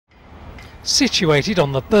Situated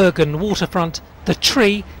on the Bergen waterfront, the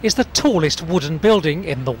Tree is the tallest wooden building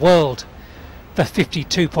in the world. The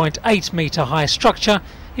 52.8 metre high structure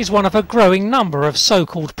is one of a growing number of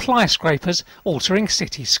so-called ply scrapers altering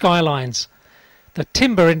city skylines. The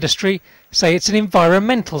timber industry say it's an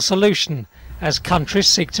environmental solution as countries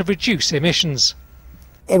seek to reduce emissions.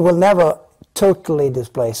 It will never totally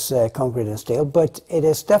displace concrete and steel, but it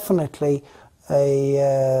is definitely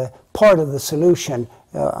a part of the solution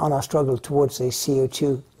on our struggle towards a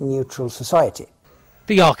CO2 neutral society.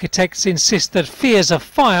 The architects insist that fears of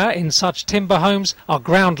fire in such timber homes are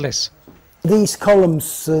groundless. These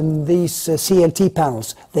columns and these CLT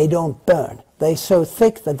panels, they don't burn. They're so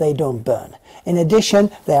thick that they don't burn. In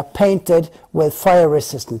addition, they are painted with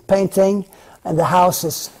fire-resistant painting, and the house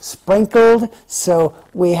is sprinkled, so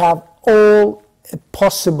we have all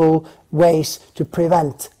possible ways to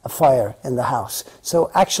prevent a fire in the house.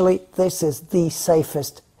 So actually, this is the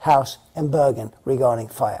safest house in Bergen regarding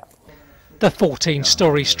fire. The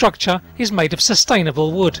 14-storey structure is made of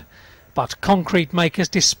sustainable wood, but concrete makers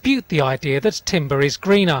dispute the idea that timber is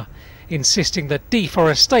greener, insisting that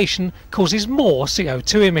deforestation causes more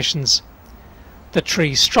CO2 emissions. The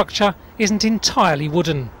Tree's structure isn't entirely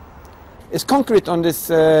wooden. It's concrete on this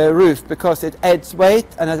roof because it adds weight,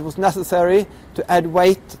 and it was necessary to add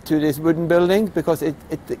weight to this wooden building because it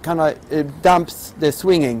kind of damps the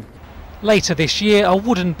swinging. Later this year, a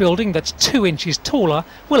wooden building that's 2 inches taller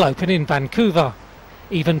will open in Vancouver.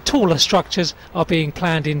 Even taller structures are being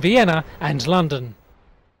planned in Vienna and London.